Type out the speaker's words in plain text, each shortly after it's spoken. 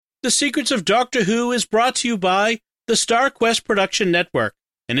The Secrets of Doctor Who is brought to you by the StarQuest Production Network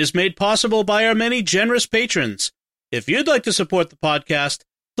and is made possible by our many generous patrons. If you'd like to support the podcast,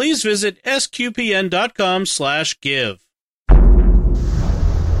 please visit sqpn.com/give.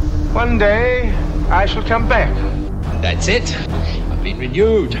 One day, I shall come back. That's it. I've been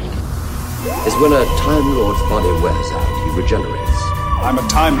renewed. Is when a Time Lord's body wears out, he regenerates. I'm a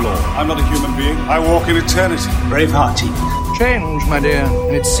Time Lord. I'm not a human being. I walk in eternity. Braveheart, Tegan. Change, my dear,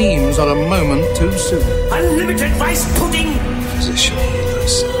 and it seems not a moment too soon. Unlimited rice pudding. Physician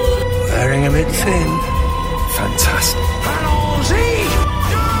healers. Wearing a bit thin. Fantastic.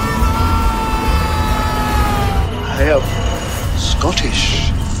 I am Scottish.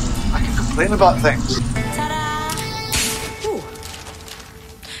 I can complain about things. Ooh.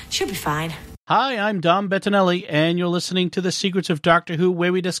 Should be fine. Hi, I'm Dom Bettinelli, and you're listening to The Secrets of Doctor Who,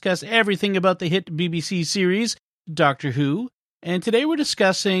 where we discuss everything about the hit BBC series, Doctor Who. And today we're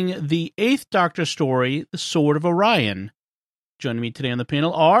discussing the 8th Doctor story, The Sword of Orion. Joining me today on the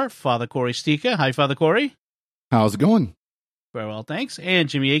panel are Father Corey Stika. Hi, Father Corey. How's it going? Very well, thanks. And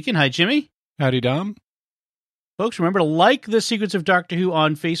Jimmy Aiken. Hi, Jimmy. Howdy, Dom. Folks, remember to like The Secrets of Doctor Who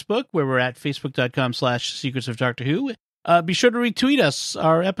on Facebook, where we're at facebook.com/Secrets of Doctor Who. Be sure to retweet us,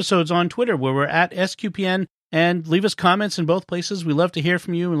 our episodes on Twitter, where we're at SQPN, and leave us comments in both places. We love to hear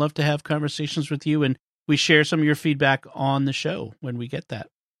from you and love to have conversations with you, and we share some of your feedback on the show when we get that.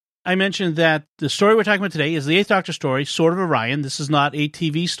 I mentioned that the story we're talking about today is the 8th Doctor story, Sword of Orion. This is not a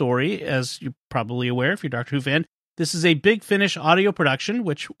TV story, as you're probably aware if you're a Doctor Who fan. This is a Big Finish audio production,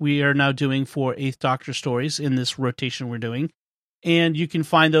 which we are now doing for 8th Doctor stories in this rotation we're doing. And you can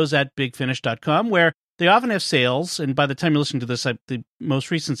find those at bigfinish.com, where they often have sales, and by the time you're listening to this, the most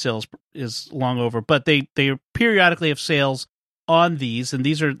recent sales is long over, but they periodically have sales on these, and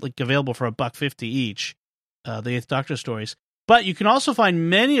these are like available for $1.50 each, the 8th Doctor stories. But you can also find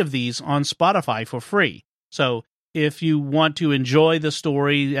many of these on Spotify for free. So if you want to enjoy the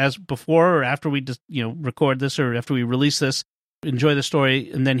story as before or after we record this or after we release this, enjoy the story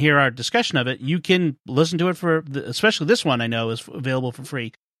and then hear our discussion of it, you can listen to it especially this one I know is available for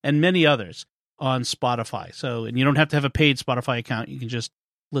free, and many others on Spotify. So, and you don't have to have a paid Spotify account. You can just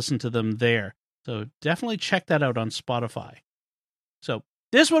listen to them there. So definitely check that out on Spotify. So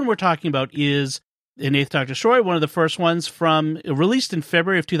this one we're talking about is an 8th Doctor story, one of the first ones released in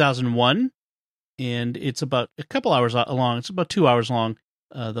February of 2001. And it's about a couple hours long. It's about 2 hours long,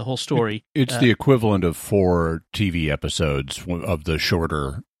 the whole story. It's the equivalent of 4 TV episodes of the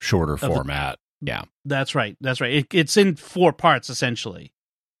shorter format. Yeah. That's right. It's in 4 parts, essentially.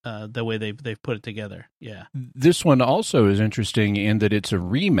 The way they've put it together. Yeah. This one also is interesting in that it's a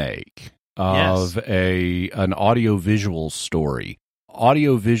remake of an audio-visual story.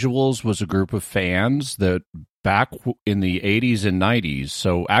 Audio Visuals was a group of fans that back in the 80s and 90s,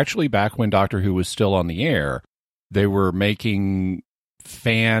 so actually back when Doctor Who was still on the air, they were making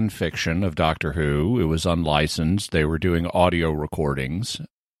fan fiction of Doctor Who. It was unlicensed. They were doing audio recordings,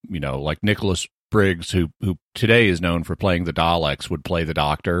 like Nicholas Briggs, who today is known for playing the Daleks, would play the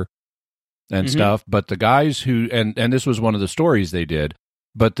Doctor and stuff. But the guys who, and this was one of the stories they did,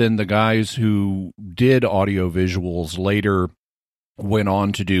 but then the guys who did audio visuals later went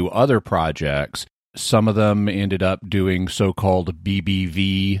on to do other projects. Some of them ended up doing so-called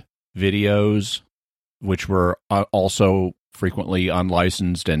BBV videos, which were also frequently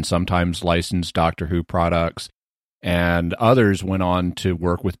unlicensed and sometimes licensed Doctor Who products. And others went on to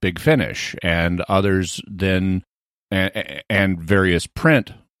work with Big Finish, and others then, and various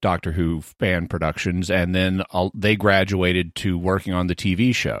print Doctor Who fan productions, and then they graduated to working on the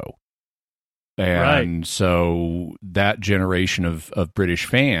TV show. And so that generation of British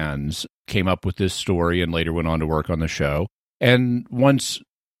fans came up with this story and later went on to work on the show. And once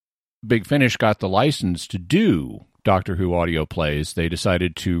Big Finish got the license to do Doctor Who audio plays, they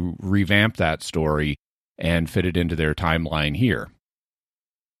decided to revamp that story and fit it into their timeline here.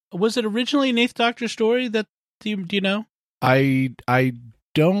 Was it originally an 8th Doctor story? Do you know? I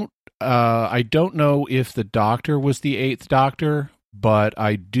don't know if the Doctor was the 8th Doctor, but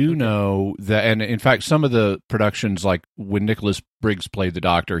I do know that, and in fact, some of the productions, like when Nicholas Briggs played the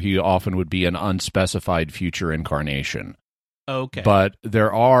Doctor, he often would be an unspecified future incarnation. Okay. But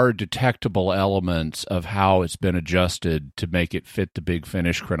there are detectable elements of how it's been adjusted to make it fit the Big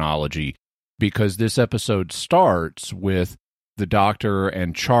Finish chronology, because this episode starts with the Doctor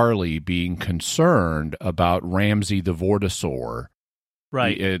and Charlie being concerned about Ramsay the Vortisaur.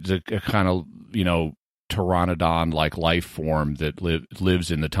 Right. It's a kind of, pteranodon-like life form that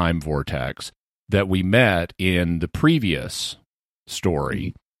lives in the time vortex that we met in the previous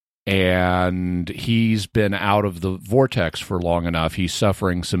story. and he's been out of the vortex for long enough. He's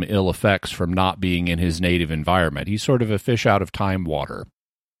suffering some ill effects from not being in his native environment. He's sort of a fish out of time water.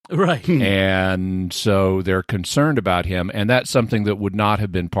 Right. And so they're concerned about him, and that's something that would not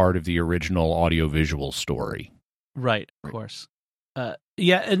have been part of the original audiovisual story. Right, of course.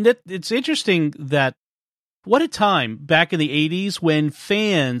 Yeah, and it's interesting that what a time back in the 80s when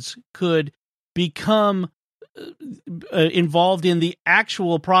fans could become involved in the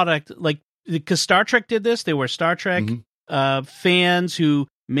actual product, like because Star Trek did this. There were Star Trek fans who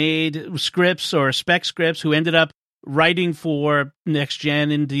made scripts or spec scripts who ended up writing for Next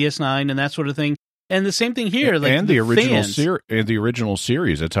Gen and DS9 and that sort of thing. And the same thing here, like and the original original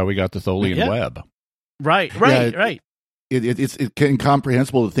series. That's how we got the Tholian Web. Right. It's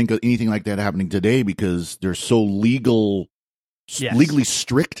incomprehensible to think of anything like that happening today because they're so legally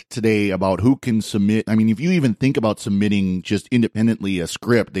strict today about who can submit. I mean, if you even think about submitting just independently a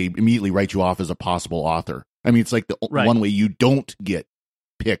script, they immediately write you off as a possible author. I mean, it's like the one way you don't get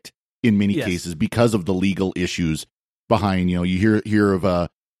picked in many cases because of the legal issues behind. You know, you hear of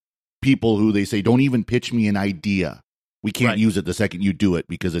people who they say, don't even pitch me an idea. We can't use it the second you do it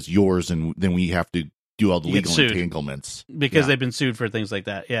because it's yours, and then we have to do all the legal entanglements because they've been sued for things like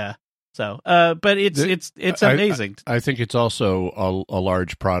that. Yeah. So, but it's amazing. I think it's also a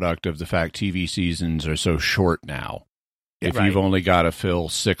large product of the fact TV seasons are so short now. If you've only got to fill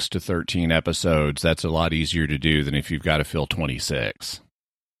 6 to 13 episodes, that's a lot easier to do than if you've got to fill 26.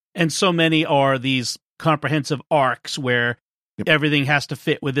 And so many are these comprehensive arcs where everything has to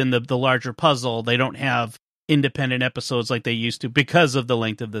fit within the larger puzzle. They don't have independent episodes like they used to because of the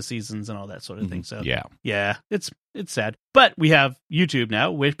length of the seasons and all that sort of thing. So yeah, it's sad. But we have YouTube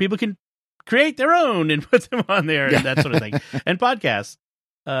now, where people can create their own and put them on there and that sort of thing, and podcasts.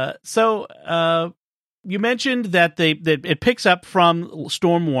 So you mentioned that it picks up from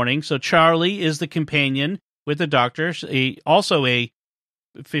Storm Warning. So Charlie is the companion with the Doctor, also a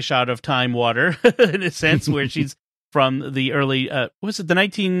fish out of time water in a sense, where she's from the early was it the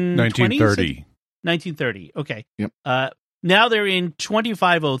 1920s? 1930. Okay. Yep. Now they're in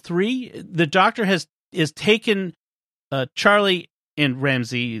 2503. The Doctor is taken Charlie and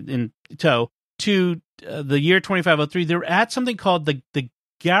Ramsey in tow to the year 2503. They're at something called the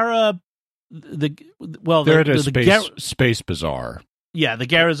Gara. They're at a space bazaar. Yeah, the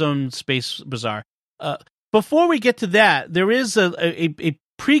Garazone Space Bazaar. Before we get to that, there is a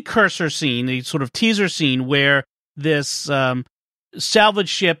precursor scene, a sort of teaser scene where this salvage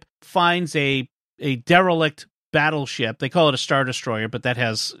ship finds a derelict battleship. They call it a Star Destroyer, but that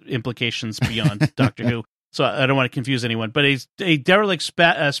has implications beyond Doctor Who, so I don't want to confuse anyone. But a derelict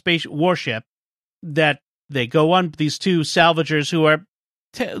space warship that they go on, these two salvagers who are,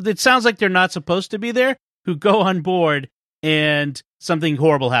 it sounds like they're not supposed to be there, who go on board, and something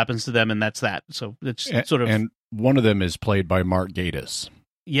horrible happens to them, and that's that. So it's sort of... And one of them is played by Mark Gatiss.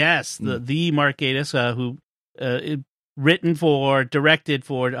 Yes, the Mark Gatiss, who... directed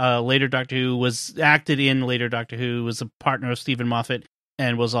for later Doctor Who, was acted in later Doctor Who, was a partner of Stephen Moffat,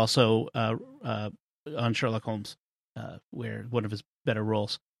 and was also on Sherlock Holmes, where one of his better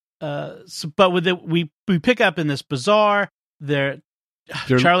roles. But with it, we pick up in this bazaar.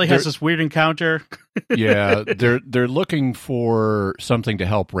 Charlie has this weird encounter. Yeah, they're looking for something to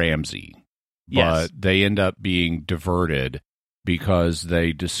help Ramsey, but they end up being diverted because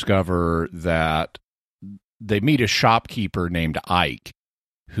they discover that they meet a shopkeeper named Ike,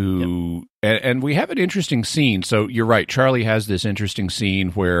 who, and we have an interesting scene. So you're right, Charlie has this interesting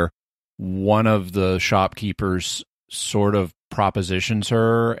scene where one of the shopkeepers sort of propositions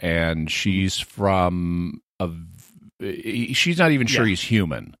her, and she's from she's not even sure he's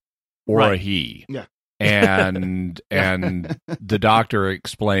human or a he. Yeah. And the Doctor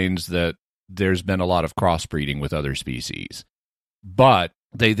explains that there's been a lot of crossbreeding with other species. But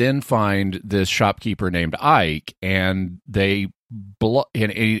they then find this shopkeeper named Ike, and and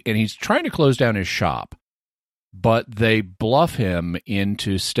he's trying to close down his shop, but they bluff him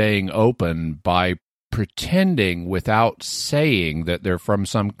into staying open by pretending without saying that they're from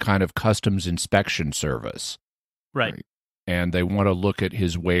some kind of customs inspection service. Right. And they want to look at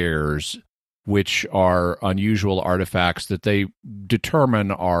his wares, which are unusual artifacts that they determine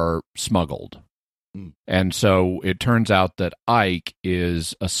are smuggled. And so it turns out that Ike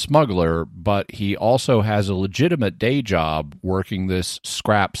is a smuggler, but he also has a legitimate day job working this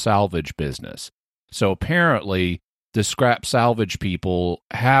scrap salvage business. So apparently the scrap salvage people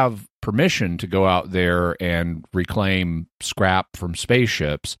have permission to go out there and reclaim scrap from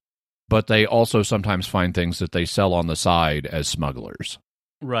spaceships, but they also sometimes find things that they sell on the side as smugglers.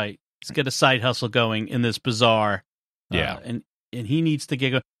 Right. Let's get a side hustle going in this bazaar. Yeah. And and he needs to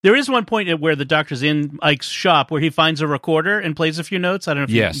get going. There is one point where the Doctor's in Ike's shop where he finds a recorder and plays a few notes. I don't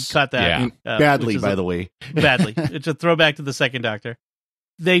know if you caught that. Yeah. Badly, by the way. Badly. It's a throwback to the second Doctor.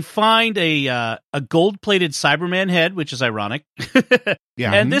 They find a gold-plated Cyberman head, which is ironic.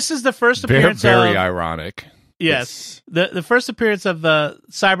 Yeah. And this is the first appearance very ironic. Yes. The first appearance of the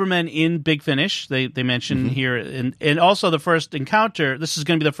Cybermen in Big Finish, they mention here, and also the first encounter, this is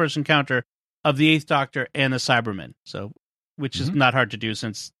going to be the first encounter of the Eighth Doctor and the Cybermen, so which is not hard to do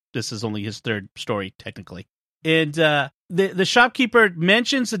since this is only his third story, technically. And the shopkeeper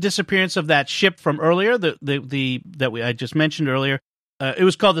mentions the disappearance of that ship from earlier, I just mentioned earlier. It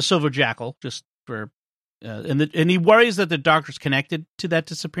was called the Silver Jackal, just for, and he worries that the Doctor's connected to that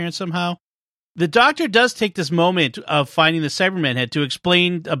disappearance somehow. The Doctor does take this moment of finding the Cyberman head to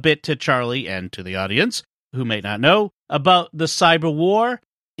explain a bit to Charlie and to the audience, who may not know, about the Cyber War,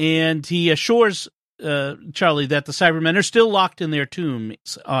 and he assures Charlie that the Cybermen are still locked in their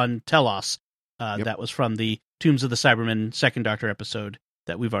tombs on Telos. That was from the Tombs of the Cybermen second Doctor episode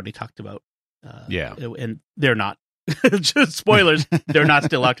that we've already talked about. And they're not. Just spoilers, they're not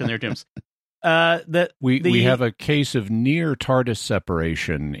still locked in their tombs. We have a case of near TARDIS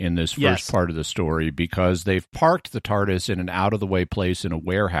separation in this first part of the story because they've parked the TARDIS in an out-of-the-way place in a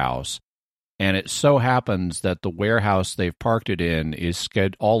warehouse, and it so happens that the warehouse they've parked it in is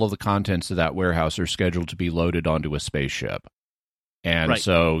all of the contents of that warehouse are scheduled to be loaded onto a spaceship. And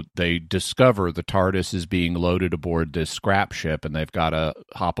so they discover the TARDIS is being loaded aboard this scrap ship, and they've got to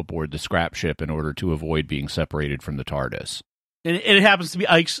hop aboard the scrap ship in order to avoid being separated from the TARDIS. And it happens to be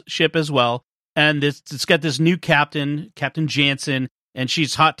Ike's ship as well. And it's got this new captain, Captain Jansen, and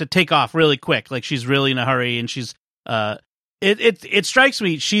she's hot to take off really quick. Like, she's really in a hurry, and she's it strikes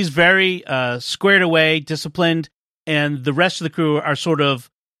me she's very squared away, disciplined, and the rest of the crew are sort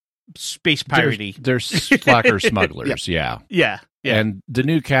of space piratey. They're slacker smugglers, yeah. And the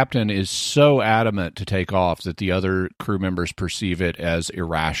new captain is so adamant to take off that the other crew members perceive it as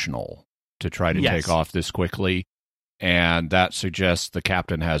irrational to try to take off this quickly. And that suggests the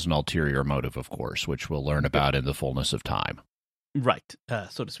captain has an ulterior motive, of course, which we'll learn about in the fullness of time. Right,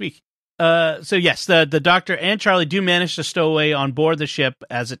 so to speak. So yes, the Doctor and Charlie do manage to stow away on board the ship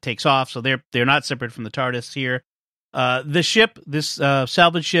as it takes off, so they're not separate from the TARDIS here. The ship, this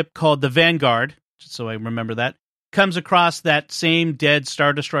salvage ship called the Vanguard, so I remember that, comes across that same dead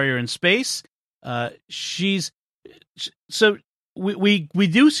Star Destroyer in space. We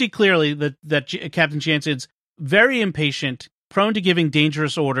do see clearly that Captain Jansen's very impatient, prone to giving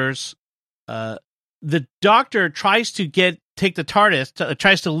dangerous orders. The Doctor tries to take the TARDIS,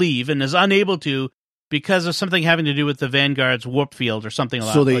 tries to leave, and is unable to because of something having to do with the Vanguard's warp field or something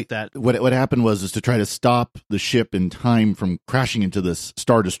like that. What happened was to try to stop the ship in time from crashing into this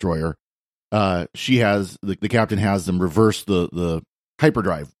Star Destroyer. The captain has them reverse the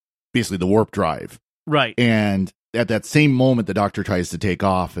hyperdrive, basically the warp drive. Right. And at that same moment, the Doctor tries to take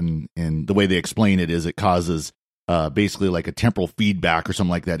off, and the way they explain it is it causes basically like a temporal feedback or something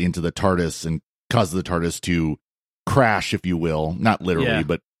like that into the TARDIS and causes the TARDIS to crash, if you will, not literally,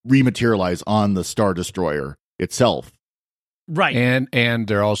 but rematerialize on the Star Destroyer itself. Right. And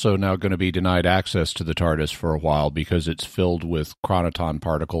they're also now going to be denied access to the TARDIS for a while because it's filled with chronoton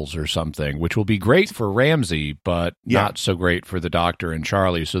particles or something, which will be great for Ramsey, but not so great for the Doctor and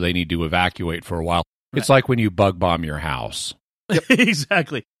Charlie, so they need to evacuate for a while. It's like when you bug bomb your house. Yep.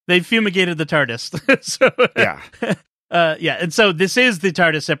 Exactly. They fumigated the TARDIS. And so this is the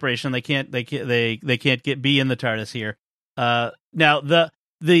TARDIS separation. They can't be in the TARDIS here. Now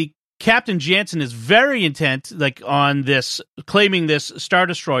the Captain Jansen is very intent, like, on this, claiming this Star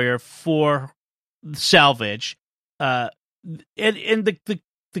Destroyer for salvage. And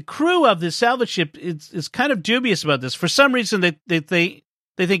the crew of this salvage ship is kind of dubious about this. For some reason, they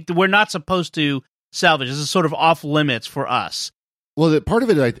think that we're not supposed to salvage. This is sort of off limits for us. Well, part of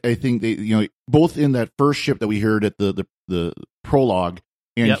it, I think they, both in that first ship that we heard at the prologue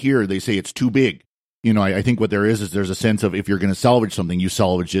and here, they say it's too big. I think what there is there's a sense of if you're going to salvage something, you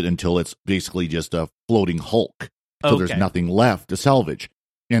salvage it until it's basically just a floating hulk. So there's nothing left to salvage.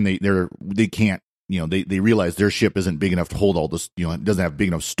 And they can't, they realize their ship isn't big enough to hold all this, it doesn't have big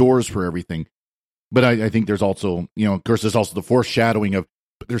enough stores for everything. But I think there's also, of course, there's also the foreshadowing of,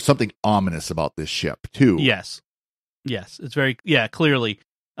 there's something ominous about this ship too. Yes, it's very, clearly.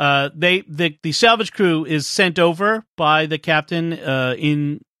 The salvage crew is sent over by the captain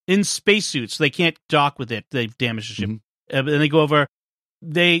in spacesuits. They can't dock with it. They've damaged the ship. And they go over.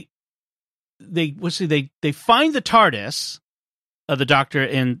 They find the TARDIS. The Doctor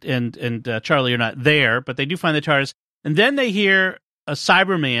and Charlie are not there, but they do find the TARDIS. And then they hear a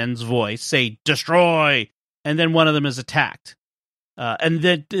Cyberman's voice say, "Destroy!" And then one of them is attacked. And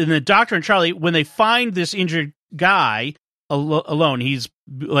the Doctor and Charlie, when they find this injured guy alone, he's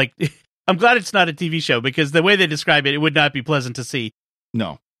like, I'm glad it's not a TV show, because the way they describe it, it would not be pleasant to see.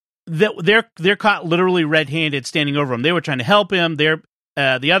 No. They're caught literally red-handed standing over him. They were trying to help him. The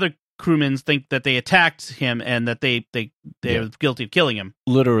other crewmen think that they attacked him and that they're guilty of killing him.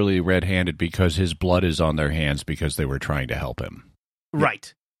 Literally red-handed, because his blood is on their hands because they were trying to help him.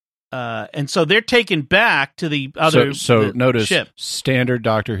 Right. And so they're taken back to the other notice ship. Standard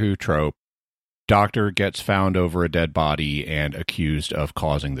Doctor Who trope. Doctor gets found over a dead body and accused of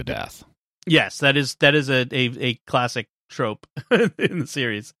causing the death. Yes, that is a classic trope in the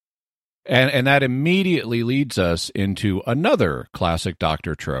series. And that immediately leads us into another classic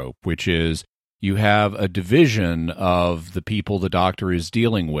Doctor trope, which is you have a division of the people the Doctor is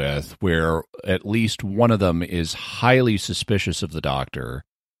dealing with where at least one of them is highly suspicious of the Doctor.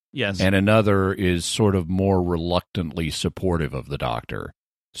 Yes. And another is sort of more reluctantly supportive of the Doctor.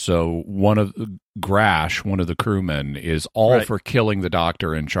 So Grash, one of the crewmen, is all for killing the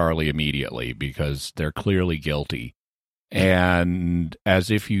Doctor and Charlie immediately because they're clearly guilty. And as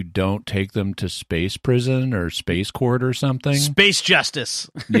if you don't take them to space prison or space court or something. Space justice.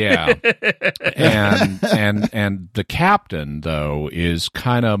 Yeah. and the captain, though, is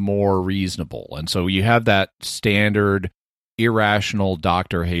kind of more reasonable. And so you have that standard irrational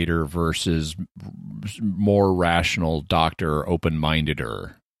Doctor hater versus more rational Doctor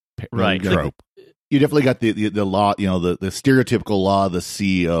open-mindeder trope. You definitely got the law, the stereotypical law of the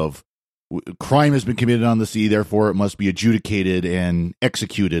sea of crime has been committed on the sea, therefore it must be adjudicated and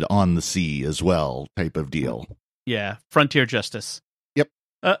executed on the sea as well, type of deal. Yeah, frontier justice. Yep.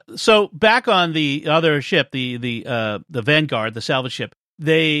 So back on the other ship, the Vanguard, the salvage ship,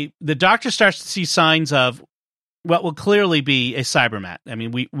 the Doctor starts to see signs of what will clearly be a Cybermat. I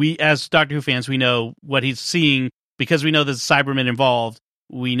mean, we as Doctor Who fans, we know what he's seeing because we know there's a Cyberman involved.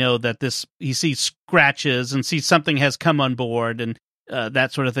 We know that he sees scratches and sees something has come on board and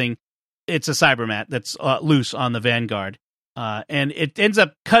that sort of thing. It's a Cybermat that's loose on the Vanguard. And it ends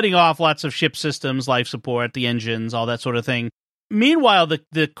up cutting off lots of ship systems, life support, the engines, all that sort of thing. Meanwhile,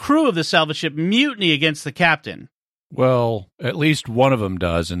 the crew of the salvage ship mutiny against the captain. Well, at least one of them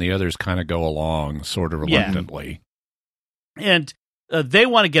does, and the others kind of go along sort of reluctantly. Yeah. And they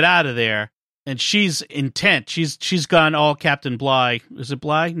want to get out of there, and she's intent. She's gone all Captain Bligh. Is it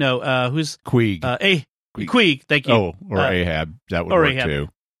Bligh? No, who's... Queeg. Queeg, thank you. Oh, or Ahab. That would work, too.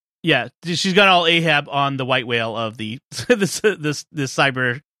 Yeah, she's got all Ahab on the White Whale of this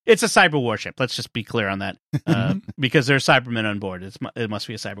cyber... It's a cyber warship. Let's just be clear on that. Because there are Cybermen on board. It must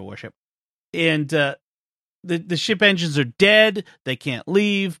be a cyber warship. And the ship engines are dead. They can't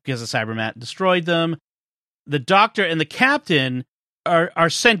leave because the Cybermat destroyed them. The Doctor and the Captain are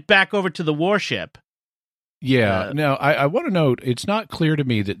sent back over to the warship. Yeah. Now, I want to note, it's not clear to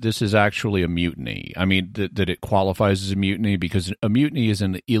me that this is actually a mutiny. I mean, that it qualifies as a mutiny, because a mutiny is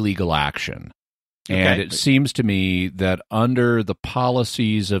an illegal action. And it seems to me that under the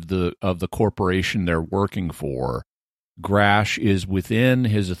policies of the corporation they're working for, Grash is within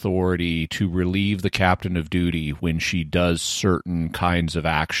his authority to relieve the captain of duty when she does certain kinds of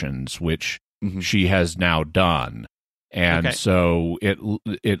actions, which she has now done. And so it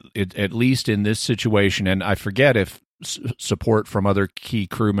at least in this situation, and I forget if support from other key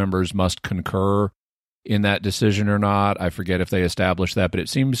crew members must concur in that decision or not. I forget if they established that, but it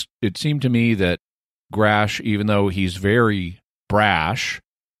seemed to me that Grash, even though he's very brash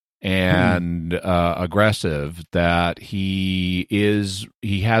and aggressive, that he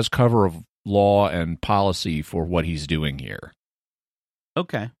has cover of law and policy for what he's doing here.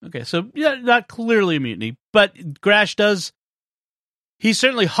 Okay. So, yeah, not clearly a mutiny, but Grash he's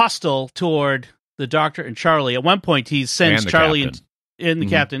certainly hostile toward the Doctor and Charlie. At one point, he sends Charlie in the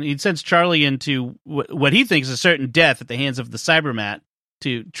captain. He sends Charlie into what he thinks is certain death at the hands of the Cybermat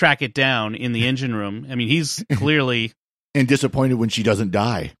to track it down in the engine room. I mean, he's clearly... and disappointed when she doesn't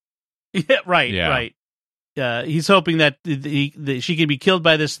die. Yeah, right. He's hoping that she can be killed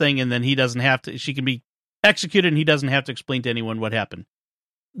by this thing, and then he doesn't have to. She can be executed, and he doesn't have to explain to anyone what happened.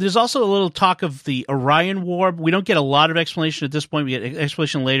 There's also a little talk of the Orion War. We don't get a lot of explanation at this point. We get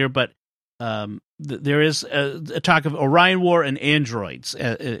explanation later, but there is a talk of Orion War and androids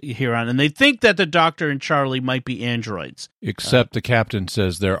here on, and they think that the Doctor and Charlie might be androids. Except the captain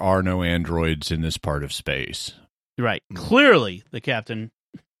says there are no androids in this part of space. Right. Clearly, the captain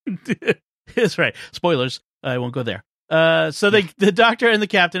is right. Spoilers. I won't go there. So the Doctor and the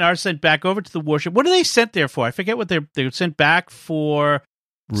captain are sent back over to the warship. What are they sent there for? I forget what they're sent back for.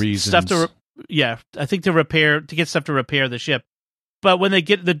 Reasons. Stuff I think to get stuff to repair the ship. But when they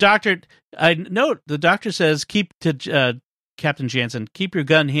get the Doctor, I note the Doctor says keep Captain Jansen, keep your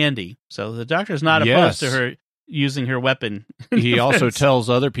gun handy. So the Doctor's not opposed to her using her weapon. He also tells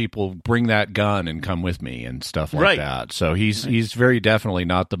other people, bring that gun and come with me and stuff like that. So he's very definitely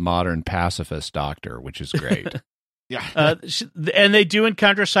not the modern pacifist Doctor, which is great. Yeah. And they do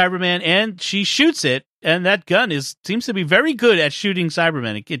encounter Cyberman, and she shoots it, and that gun seems to be very good at shooting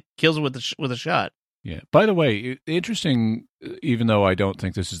Cybermen. It kills it with a shot. Yeah. By the way, interesting, even though I don't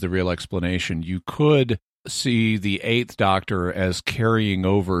think this is the real explanation, you could see the 8th Doctor as carrying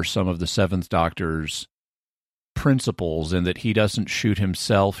over some of the 7th Doctor's principles, in that he doesn't shoot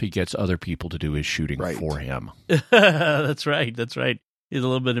himself, he gets other people to do his shooting for him. That's right. There's a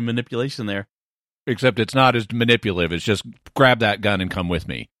little bit of manipulation there. Except it's not as manipulative. It's just grab that gun and come with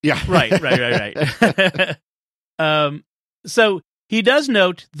me. Yeah. Right. So he does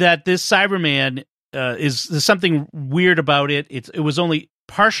note that this Cyberman there's something weird about it. It was only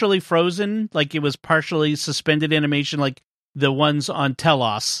partially frozen, like it was partially suspended animation, like the ones on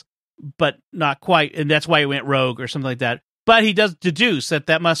Telos, but not quite. And that's why it went rogue or something like that. But he does deduce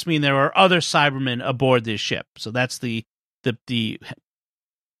that must mean there are other Cybermen aboard this ship. So that's the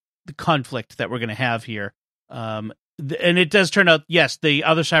conflict that we're going to have here. And it does turn out, yes, the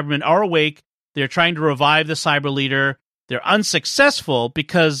other Cybermen are awake. They're trying to revive the Cyber leader. They're unsuccessful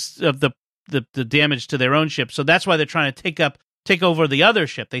because of the damage to their own ship. So that's why they're trying to take over the other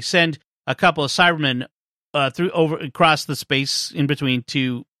ship. They send a couple of Cybermen across the space in between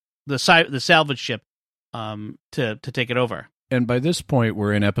to the salvage ship to take it over. And by this point,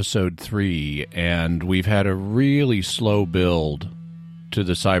 we're in episode 3, and we've had a really slow build to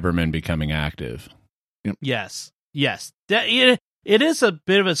the Cybermen becoming active. Yep. Yes. It is a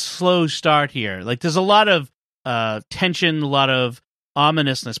bit of a slow start here. Like, there's a lot of tension, a lot of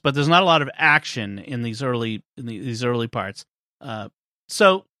ominousness, but there's not a lot of action in these early parts.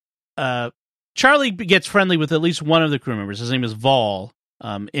 So Charlie gets friendly with at least one of the crew members. His name is Vol,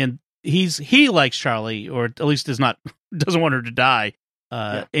 and he likes Charlie, or at least doesn't want her to die.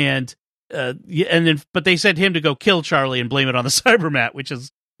 But they sent him to go kill Charlie and blame it on the Cybermat, which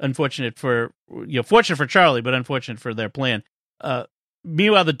is fortunate for Charlie, but unfortunate for their plan.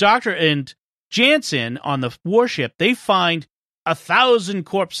 Meanwhile, the Doctor and Jansen on the warship, they find 1,000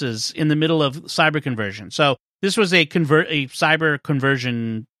 corpses in the middle of cyber conversion. So this was a cyber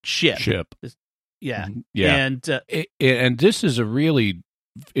conversion ship. Yeah. And this is a really,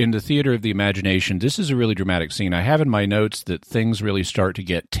 in the theater of the imagination, this is a really dramatic scene. I have in my notes that things really start to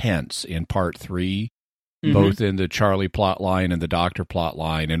get tense in part 3, both in the Charlie plot line and the Doctor plot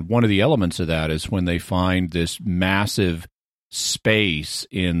line. And one of the elements of that is when they find this massive space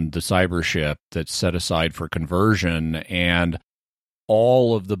in the cyber ship that's set aside for conversion, and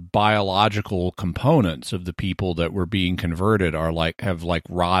all of the biological components of the people that were being converted have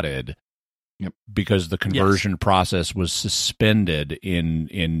rotted. Yep. Because the conversion process was suspended in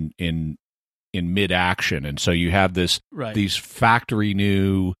mid-action, and so you have these factory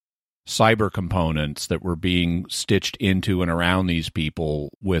new cyber components that were being stitched into and around these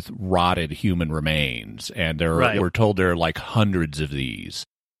people with rotted human remains, and we're told there are like hundreds of these.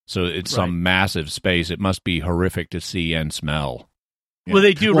 So it's some massive space. It must be horrific to see and smell. Yeah. Well,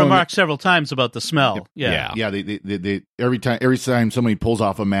 they do remark several times about the smell. Yeah. They every time somebody pulls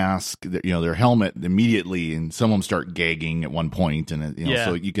off a mask, their helmet immediately, and some of them start gagging at one point, and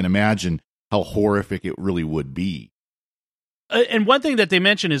so you can imagine how horrific it really would be. And one thing that they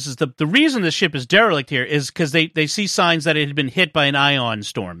mention is the reason the ship is derelict here is because they see signs that it had been hit by an ion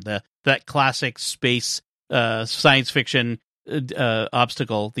storm, that classic space science fiction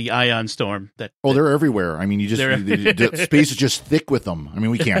obstacle, the ion storm. They're everywhere. I mean, space is just thick with them. I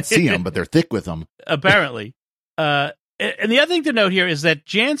mean, we can't see them, but they're thick with them. Apparently. And the other thing to note here is that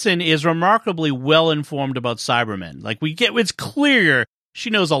Jansen is remarkably well informed about Cybermen. Like, it's clear she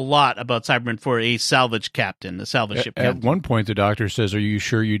knows a lot about Cybermen for a salvage ship captain. At one point, the Doctor says, "Are you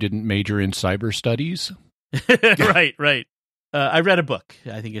sure you didn't major in cyber studies?" Right. I read a book,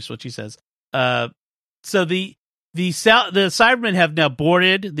 I think is what she says. So the Cybermen have now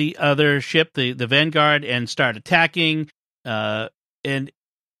boarded the other ship, the Vanguard, and start attacking. And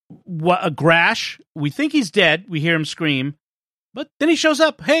Grash, we think he's dead. We hear him scream, but then he shows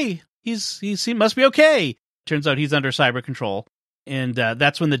up. Hey, he must be okay. Turns out he's under cyber control, and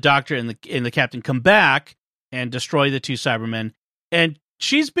that's when the Doctor and the Captain come back and destroy the 2 Cybermen. And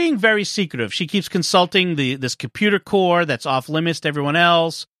she's being very secretive. She keeps consulting this computer core that's off limits to everyone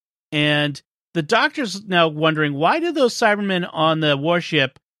else, and the Doctor's now wondering, why did those Cybermen on the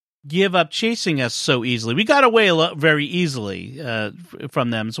warship give up chasing us so easily? We got away very easily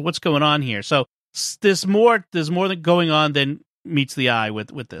from them. So what's going on here? So there's more going on than meets the eye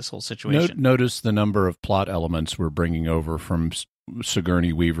with this whole situation. Notice the number of plot elements we're bringing over from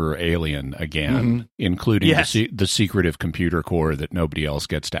Sigourney Weaver Alien again, including the secretive computer core that nobody else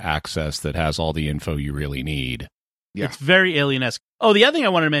gets to access that has all the info you really need. Yeah. It's very Alien-esque. Oh, the other thing I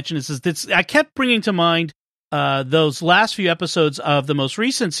wanted to mention is this. I kept bringing to mind those last few episodes of the most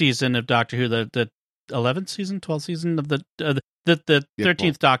recent season of Doctor Who, the 11th season, 12th season of the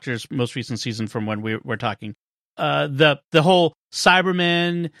 13th Doctor's most recent season from when we're talking. The whole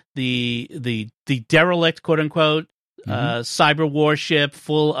Cybermen, the derelict, quote unquote, cyber warship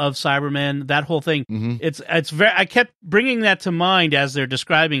full of Cybermen, that whole thing. It's very. I kept bringing that to mind as they're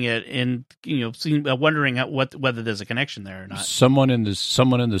describing it, and wondering whether there's a connection there or not. Someone in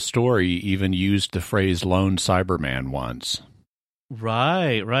the story even used the phrase "lone Cyberman" once.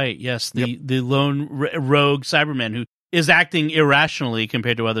 Right. Yes, the lone rogue Cyberman who is acting irrationally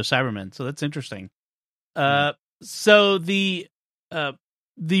compared to other Cybermen. So that's interesting. So the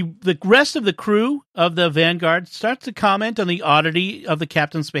rest of the crew of the Vanguard starts to comment on the oddity of the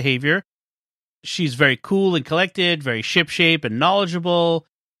captain's behavior. She's very cool and collected, very shipshape and knowledgeable,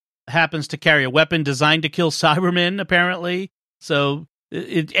 happens to carry a weapon designed to kill Cybermen, apparently. So,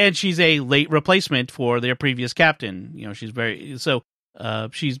 and she's a late replacement for their previous captain.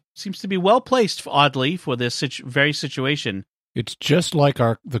 She seems to be well placed, oddly, for this very situation. It's just like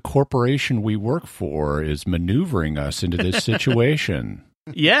the corporation we work for is maneuvering us into this situation.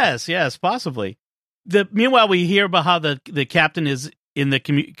 Yes, possibly. Meanwhile, we hear about how the captain is in the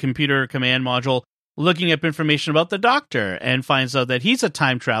computer command module looking up information about the Doctor and finds out that he's a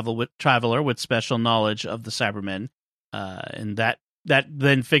time traveler with special knowledge of the Cybermen, and that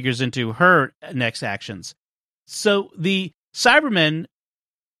then figures into her next actions. So the Cybermen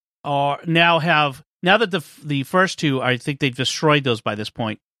now that the first two, I think they've destroyed those by this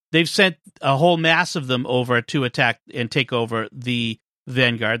point, they've sent a whole mass of them over to attack and take over the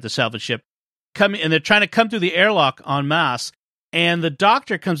Vanguard, the salvage ship, and they're trying to come through the airlock en masse. And the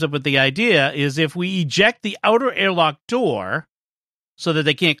Doctor comes up with the idea is if we eject the outer airlock door so that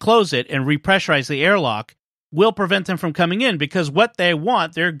they can't close it and repressurize the airlock, we'll prevent them from coming in, because what they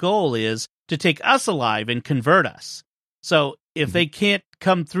want, their goal is to take us alive and convert us. So if they can't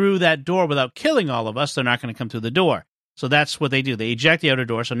come through that door without killing all of us, they're not going to come through the door. So that's what they do. They eject the outer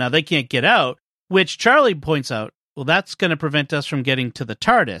door, so now they can't get out, which Charlie points out, well, that's going to prevent us from getting to the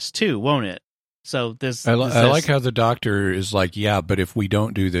TARDIS too, won't it? So I like how the Doctor is like, yeah, but if we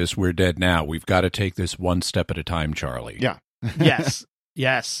don't do this, we're dead now. We've got to take this one step at a time, Charlie. Yeah.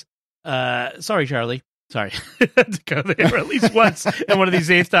 Yes. Sorry, Charlie. Sorry. To go there at least once in one of these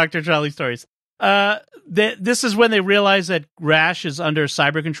 8th Doctor Charlie stories. This is when they realize that Rash is under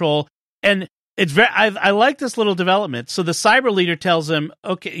cyber control, and it's very. I like this little development. So the cyber leader tells him,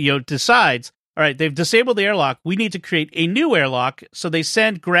 decides, all right, they've disabled the airlock. We need to create a new airlock. So they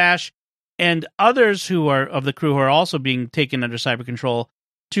send Grash and others who are of the crew who are also being taken under cyber control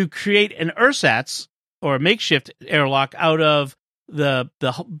to create an ersatz or a makeshift airlock out of the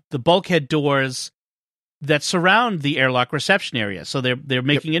bulkhead doors that surround the airlock reception area. So they're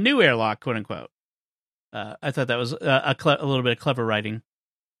making a new airlock, quote unquote. I thought that was a little bit of clever writing.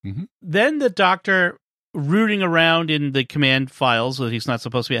 Mm-hmm. Then the Doctor, rooting around in the command files that he's not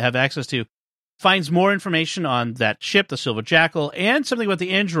supposed to have access to, finds more information on that ship, the Silver Jackal, and something about the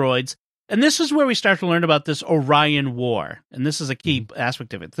androids. And this is where we start to learn about this Orion War. And this is a key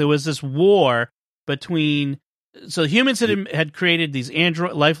aspect of it. There was this war between... So humans had created these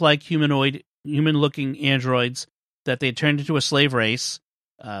lifelike human-looking androids that they had turned into a slave race.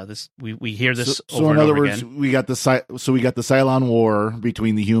 We hear this over in and other over words, again. we got the Cylon War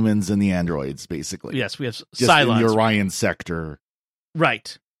between the humans and the androids, basically. Yes, we have just Cylons. In the Orion sector.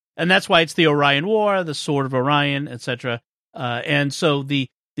 Right. And that's why it's the Orion War, the Sword of Orion, etc. And so the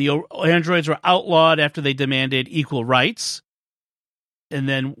androids were outlawed after they demanded equal rights. And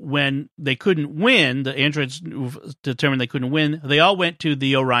then when they couldn't win, the androids determined they couldn't win, they all went to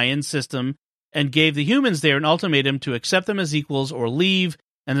the Orion system and gave the humans there an ultimatum to accept them as equals or leave.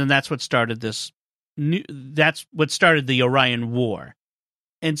 And then that's what started the Orion War.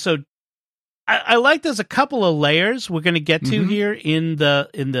 And so I like there's a couple of layers we're going to get to here in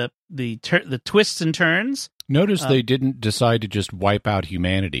the twists and turns. Notice they didn't decide to just wipe out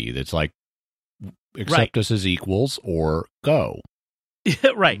humanity. That's like, accept us as equals or go.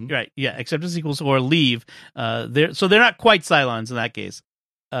 Right. Yeah, accept as equals or leave. So they're not quite Cylons in that case.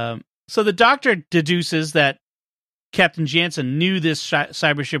 So the Doctor deduces that Captain Jansen knew this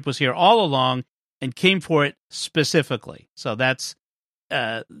cyber ship was here all along and came for it specifically. So that's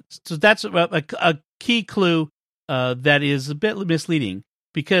a key clue that is a bit misleading,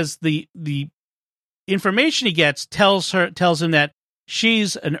 because the information he gets tells him that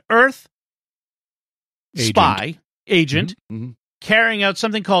she's an Earth agent, carrying out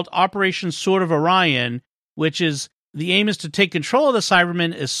something called Operation Sword of Orion, which is the aim is to take control of the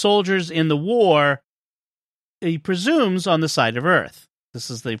Cybermen as soldiers in the war, he presumes, on the side of Earth. This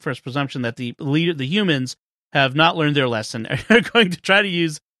is the first presumption that the humans have not learned their lesson and are going to try to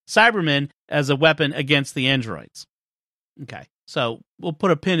use Cybermen as a weapon against the androids. Okay, so we'll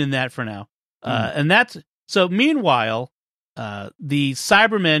put a pin in that for now. Meanwhile, the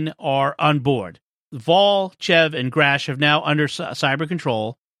Cybermen are on board. Vol, Chev, and Grash have now under cyber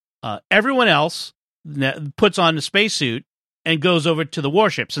control. Everyone else puts on a spacesuit and goes over to the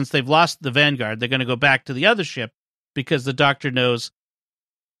warship. Since they've lost the Vanguard, they're going to go back to the other ship because the Doctor knows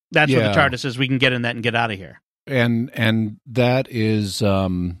that's where the TARDIS is. We can get in that and get out of here. And that is,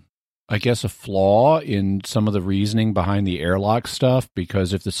 I guess, a flaw in some of the reasoning behind the airlock stuff,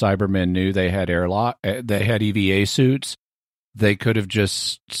 because if the Cybermen knew they had EVA suits, they could have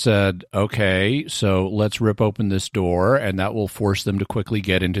just said, okay, so let's rip open this door, and that will force them to quickly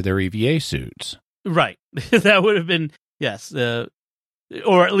get into their EVA suits. Right. That would have been, yes. Or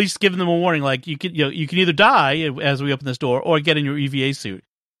at least give them a warning, like you can either die as we open this door or get in your EVA suit.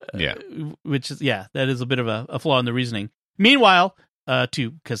 Yeah. Which is, that is a bit of a flaw in the reasoning. Meanwhile,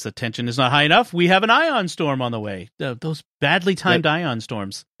 because the tension is not high enough, we have an ion storm on the way. Those badly timed ion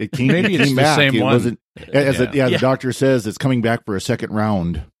storms. It came back. The same one. Wasn't, the Doctor says it's coming back for a second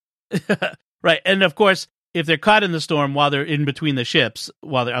round. Right. And of course, if they're caught in the storm while they're in between the ships,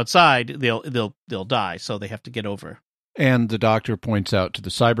 while they're outside, they'll die. So they have to get over. And the Doctor points out to the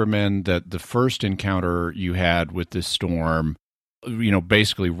Cybermen that the first encounter you had with this storm,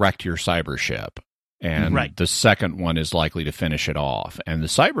 basically wrecked your cyber ship. And the second one is likely to finish it off. And the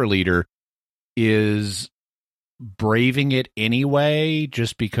cyber leader is braving it anyway,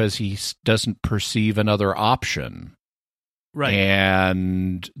 just because he doesn't perceive another option. Right.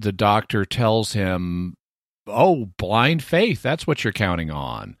 And the Doctor tells him, oh, blind faith, that's what you're counting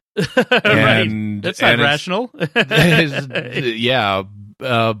on. Right. That's not rational. But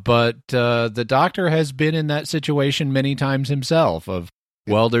the Doctor has been in that situation many times himself of,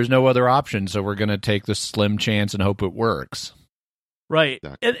 well, there's no other option, so we're going to take the slim chance and hope it works. Right.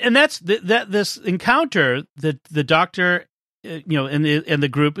 And that's this encounter that the Doctor, and the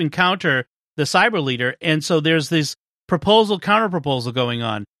group encounter the cyber leader. And so there's this counter-proposal going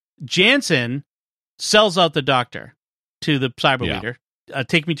on. Jansen sells out the Doctor to the cyber leader.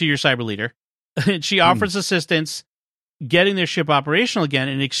 Take me to your cyber leader. She offers assistance getting their ship operational again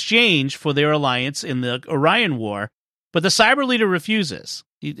in exchange for their alliance in the Orion War. But the cyber leader refuses.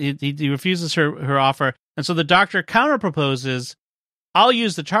 He refuses her offer. And so the Doctor counter-proposes, I'll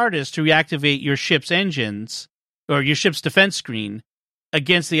use the TARDIS to reactivate your ship's engines, or your ship's defense screen,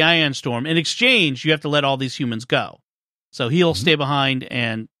 against the ion storm. In exchange, you have to let all these humans go. So he'll stay behind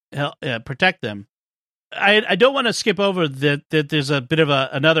and protect them. I don't want to skip over that there's a bit of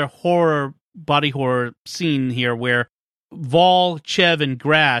another body horror scene here where Vol, Chev, and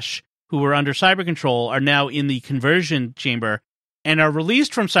Grash, who were under cyber control, are now in the conversion chamber and are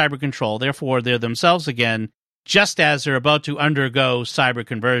released from cyber control. Therefore, they're themselves again, just as they're about to undergo cyber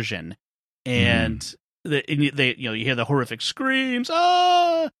conversion. And you hear the horrific screams,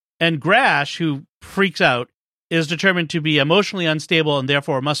 ah! And Grash, who freaks out, is determined to be emotionally unstable and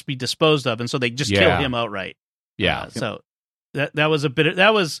therefore must be disposed of. And so they just kill him outright. Yeah. So that was a bit,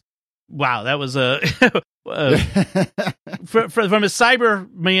 that was a, from a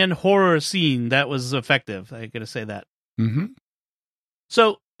Cyberman horror scene, that was effective. I gotta say that. Mm-hmm.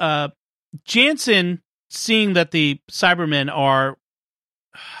 So, Jansen, seeing that the Cybermen are,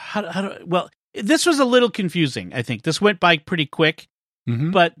 this was a little confusing, I think. This went by pretty quick,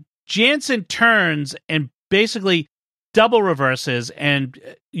 but Jansen turns and basically double reverses and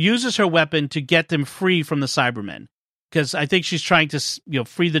uses her weapon to get them free from the Cybermen. Because I think she's trying to,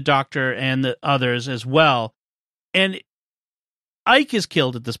 free the Doctor and the others as well. And Ike is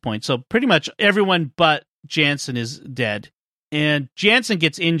killed at this point, so pretty much everyone but Jansen is dead. And Jansen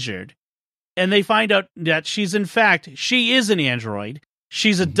gets injured, and they find out that she is an android.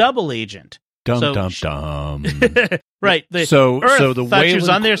 She's a double agent. Dum. Right. The Earth thought she was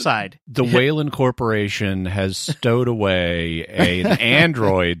on their side. The Weyland Corporation has stowed away an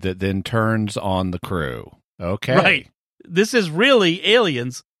android that then turns on the crew. Okay. Right. This is really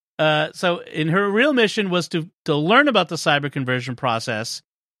aliens. So in her real mission was to learn about the cyber conversion process,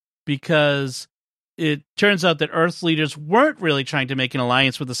 because it turns out that Earth leaders weren't really trying to make an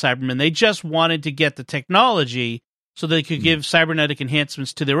alliance with the Cybermen. They just wanted to get the technology so they could give cybernetic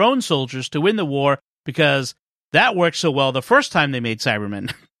enhancements to their own soldiers to win the war, because that worked so well the first time they made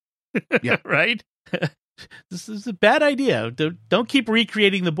Cybermen. Yeah. Right? this is a bad idea. Don't keep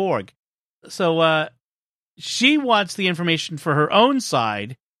recreating the Borg. So she wants the information for her own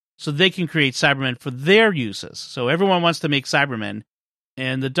side so they can create Cybermen for their uses. So everyone wants to make Cybermen.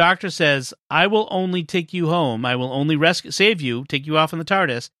 And the Doctor says, I will only take you home. I will only save you, take you off in the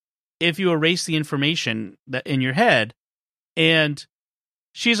TARDIS, if you erase the information that in your head. And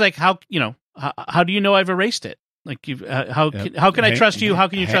she's like, how do you know I've erased it? Like, how can I trust you? How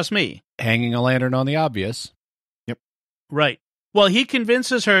can you trust me? Hanging a lantern on the obvious. Yep. Right. Well, he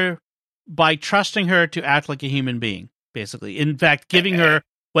convinces her by trusting her to act like a human being, basically. In fact, giving her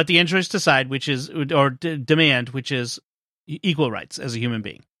what the interests decide, which is, or demand, which is equal rights as a human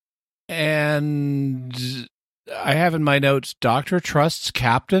being. And I have in my notes, Doctor trusts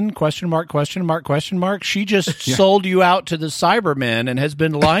Captain, ? She just sold you out to the Cybermen and has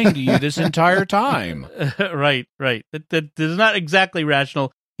been lying to you this entire time. Right. That is not exactly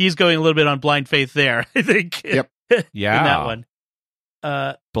rational. He's going a little bit on blind faith there, I think. Yep. Yeah. In that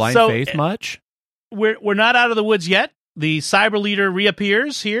one. Blind faith much? We're not out of the woods yet. The cyber leader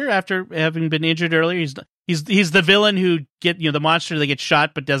reappears here after having been injured earlier. He's the villain who the monster that gets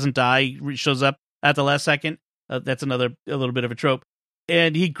shot but doesn't die, shows up at the last second. That's a little bit of a trope.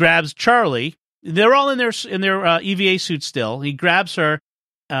 And he grabs Charlie. They're all in their EVA suits still. He grabs her,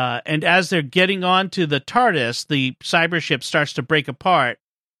 and as they're getting onto the TARDIS, the cyber ship starts to break apart,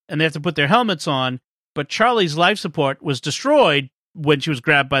 and they have to put their helmets on. But Charlie's life support was destroyed when she was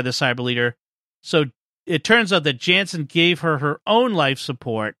grabbed by the cyber leader. So it turns out that Jansen gave her own life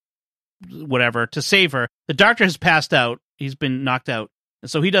support, whatever, to save her. The Doctor has passed out. He's been knocked out,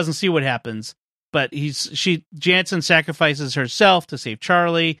 and so he doesn't see what happens. But Jansen sacrifices herself to save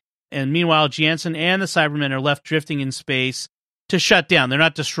Charlie, and meanwhile, Jansen and the Cybermen are left drifting in space to shut down. They're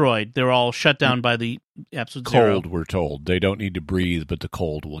not destroyed. They're all shut down by the absolute cold, zero. We're told. They don't need to breathe, but the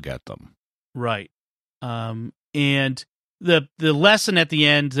cold will get them. Right. And the lesson at the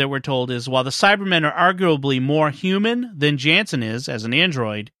end that we're told is, while the Cybermen are arguably more human than Jansen is as an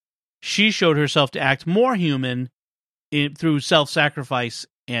android, she showed herself to act more human through self-sacrifice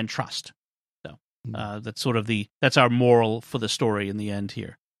and trust. That's sort of that's our moral for the story in the end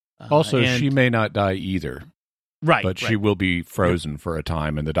here. Also, she may not die either. Right. But she will be frozen for a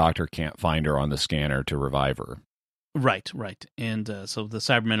time, and the Doctor can't find her on the scanner to revive her. Right. And so the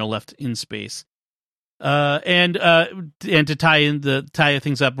Cybermen are left in space. And to tie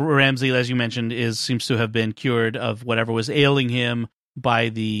things up, Ramsey, as you mentioned, seems to have been cured of whatever was ailing him by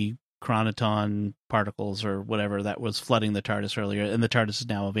the chronoton particles or whatever that was flooding the TARDIS earlier, and the TARDIS is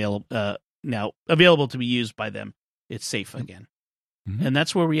now available to be used by them. It's safe again. Mm-hmm. And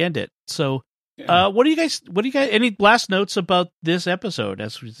that's where we end it. So what do you guys any last notes about this episode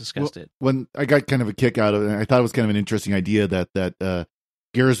as we discussed it? When I got kind of a kick out of it, I thought it was kind of an interesting idea that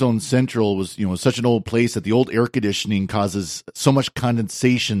Garrison Central was, such an old place that the old air conditioning causes so much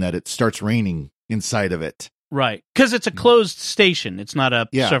condensation that it starts raining inside of it. Right, because it's a closed station. It's not a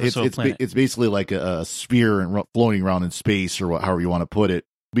surface of a planet. It's basically like a sphere and floating around in space, or however you want to put it,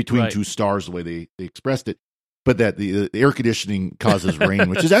 between two stars, the way they expressed it. But that the air conditioning causes rain,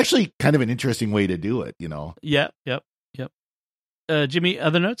 which is actually kind of an interesting way to do it, Yeah, yep. Jimmy,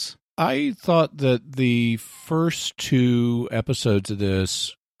 other notes? I thought that the first 2 episodes of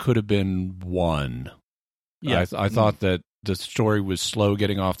this could have been one. Yeah. I thought that the story was slow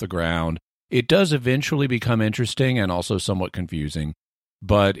getting off the ground. It does eventually become interesting and also somewhat confusing,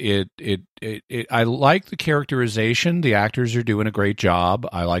 but I like the characterization. The actors are doing a great job.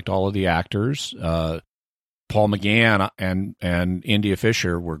 I liked all of the actors. Paul McGann and India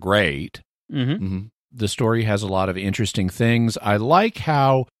Fisher were great. Mm-hmm. Mm-hmm. The story has a lot of interesting things. I like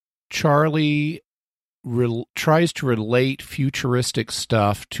how Charlie tries to relate futuristic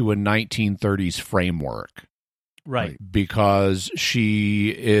stuff to a 1930s framework. Right. Because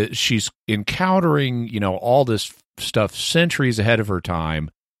she's encountering, all this stuff centuries ahead of her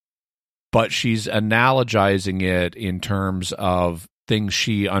time, but she's analogizing it in terms of things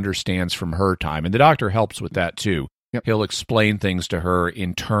she understands from her time. And the Doctor helps with that too. Yep. He'll explain things to her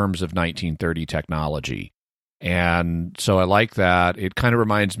in terms of 1930 technology. And so I like that. It kind of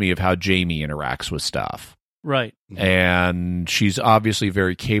reminds me of how Jamie interacts with stuff. Right. And she's obviously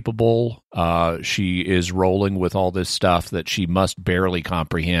very capable. She is rolling with all this stuff that she must barely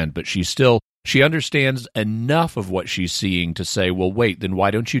comprehend, but she understands enough of what she's seeing to say, well, wait, then why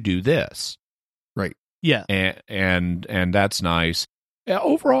don't you do this? Right. Yeah. And that's nice.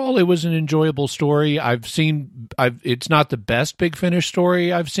 Overall, it was an enjoyable story. It's not the best Big Finish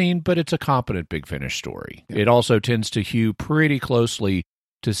story I've seen, but it's a competent Big Finish story. Yeah. It also tends to hew pretty closely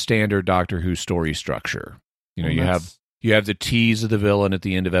to standard Doctor Who story structure. You have You have the tease of the villain at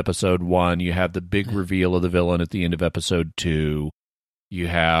the end of episode 1. You have the big reveal of the villain at the end of episode 2. You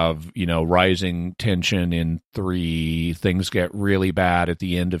have, rising tension in 3. Things get really bad at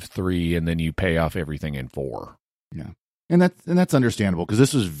the end of 3, and then you pay off everything in 4. Yeah. And that's understandable because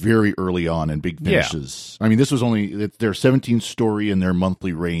this was very early on in Big Finishes. Yeah. I mean, this was only their 17th story in their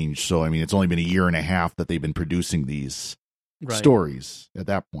monthly range. So, I mean, it's only been a year and a half that they've been producing these stories at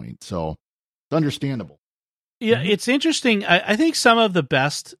that point. So it's understandable. Yeah, it's interesting. I think some of the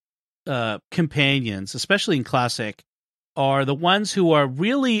best companions, especially in classic, are the ones who are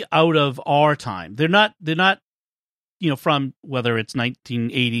really out of our time. They're not from whether it's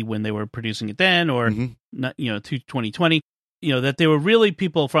 1980 when they were producing it then or not, to 2020, that they were really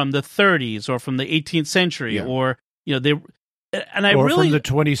people from the 30s or from the 18th century or from the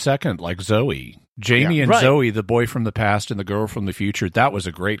 22nd, like Zoe, Jamie and Zoe, the boy from the past and the girl from the future. That was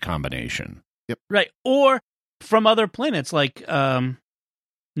a great combination. Yep. Right. Or from other planets like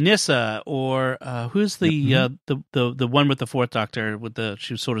Nyssa or who's the one with the Fourth Doctor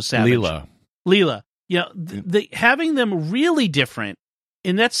she was sort of savage. Leela. Having them really different,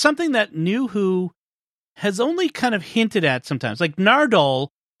 and that's something that New Who has only kind of hinted at sometimes. Like Nardole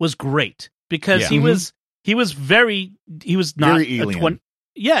was great because he was not very alien. He was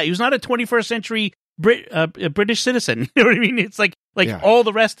not a 21st century British citizen. You know what I mean? It's like all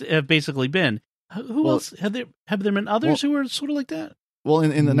the rest have basically been. Who else have there been others who were sort of like that? Well,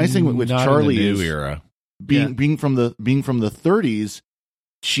 and the nice thing with Charlie is era. being from the 30s,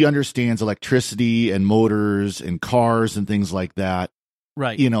 she understands electricity and motors and cars and things like that.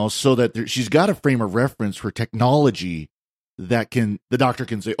 Right. So that she's got a frame of reference for technology that the doctor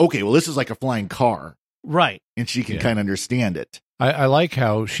can say, okay, well, this is like a flying car. Right. And she can kind of understand it. I like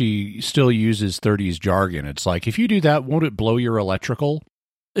how she still uses 30s jargon. It's like, if you do that, won't it blow your electrical?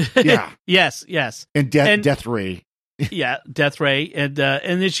 Yeah. Yes. And death ray. Yeah, death ray, and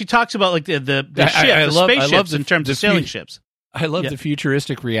then she talks about like the spaceships in terms of sailing ships. I love the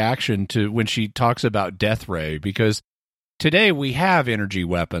futuristic reaction to when she talks about death ray, because today we have energy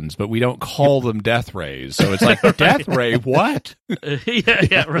weapons, but we don't call them death rays. So it's like, death ray, what?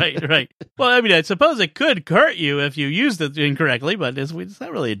 Right. Well, I mean, I suppose it could hurt you if you used it incorrectly, but it's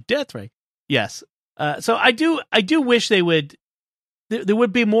not really a death ray. Yes. So I do wish there would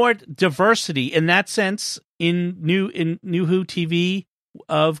be more diversity in that sense in New Who TV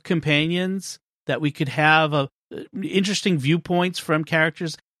of companions, that we could have interesting viewpoints from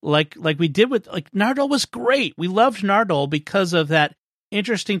characters like we did with Nardole was great. We loved Nardole because of that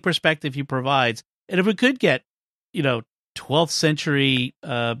interesting perspective he provides. And if we could get 12th century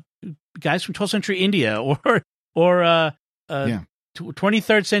guys from 12th century India or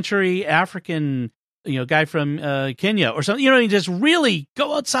 23rd century African guy from Kenya or something, just really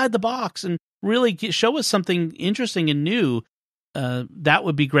go outside the box and really show us something interesting and new. That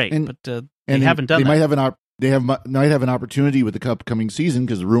would be great. But they haven't done that. Might have an opportunity with the upcoming season,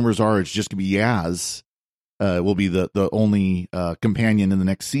 because the rumors are it's just going to be Yaz will be the only companion in the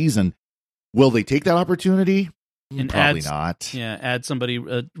next season. Will they take that opportunity? And probably not. Yeah, add somebody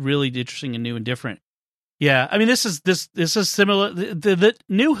really interesting and new and different. Yeah, I mean, this is similar. The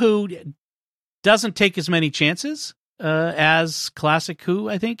New Who doesn't take as many chances as classic Who,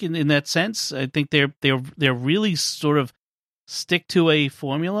 I think, in that sense. I think they're really sort of stick to a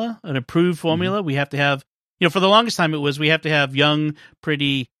formula, an approved formula. Mm-hmm. We have to have, for the longest time we have to have young,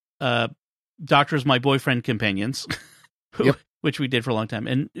 pretty Doctor's My Boyfriend companions, which we did for a long time.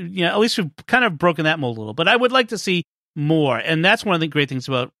 And at least we've kind of broken that mold a little. But I would like to see more. And that's one of the great things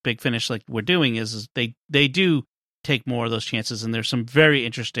about Big Finish, like we're doing, is they do take more of those chances. And there's some very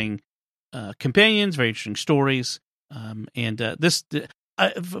interesting companions, very interesting stories. This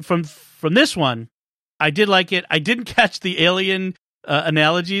from this one, I did like it. I didn't catch the alien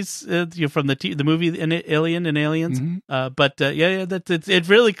analogies from the movie Alien and Aliens, but it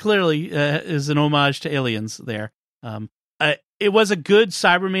really clearly is an homage to Aliens there. It was a good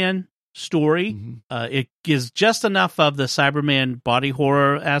Cyberman story. Mm-hmm. It gives just enough of the Cyberman body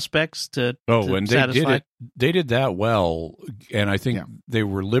horror aspects to satisfy. They did that well, and I think they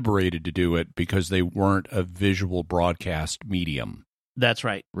were liberated to do it because they weren't a visual broadcast medium. That's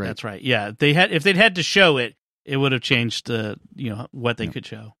right. That's right. Yeah, if they'd had to show it, it would have changed what they could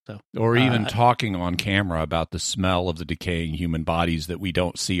show. So, or even talking on camera about the smell of the decaying human bodies that we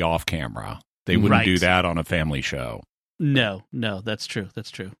don't see off camera. They wouldn't do that on a family show. No, that's true.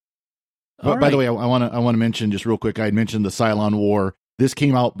 That's true. By the way, I want to mention just real quick. I had mentioned the Cylon War. This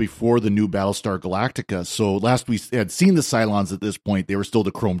came out before the new Battlestar Galactica. So last we had seen the Cylons at this point, they were still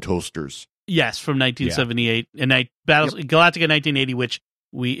the Chrome Toasters. Yes, from 1978 and Galactica 1980, which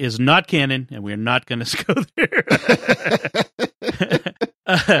is not canon, and we're not going to go there.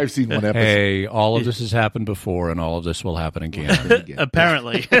 I've seen one episode. Hey, all of this has happened before, and all of this will happen again.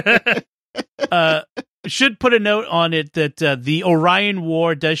 Apparently. Should put a note on it that the Orion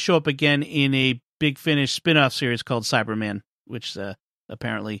War does show up again in a Big Finish spin-off series called Cyberman, which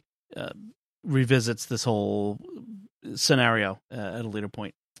apparently revisits this whole scenario at a later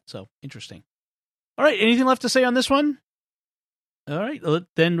point. So, interesting. All right, anything left to say on this one? All right,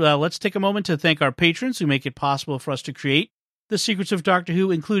 then let's take a moment to thank our patrons who make it possible for us to create The Secrets of Doctor Who,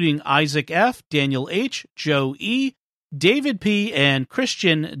 including Isaac F., Daniel H., Joe E., David P., and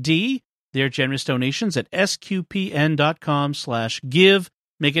Christian D. Their generous donations at sqpn.com/give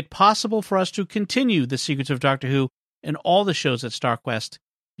make it possible for us to continue The Secrets of Doctor Who and all the shows at StarQuest.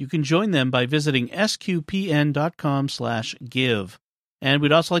 You can join them by visiting sqpn.com/give. And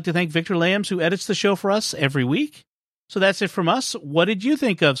we'd also like to thank Victor Lambs, who edits the show for us every week. So that's it from us. What did you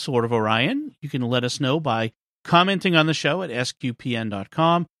think of Sword of Orion? You can let us know by commenting on the show at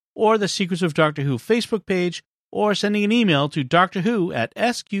sqpn.com or the Secrets of Doctor Who Facebook page, or sending an email to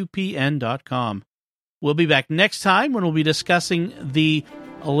drwho@sqpn.com. We'll be back next time when we'll be discussing the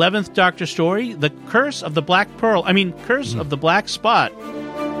 11th Doctor story, The Curse of the Black Pearl. Curse of the Black Spot.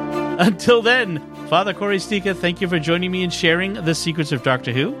 Until then, Father Corey Stika, thank you for joining me and sharing The Secrets of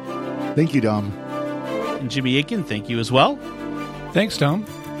Doctor Who. Thank you, Dom. And Jimmy Aiken, thank you as well. Thanks, Tom.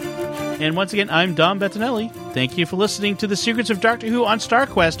 And once again, I'm Dom Bettinelli. Thank you for listening to The Secrets of Doctor Who on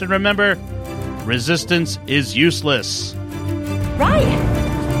StarQuest. And remember, resistance is useless.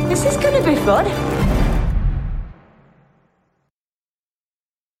 Right. This is going to be fun.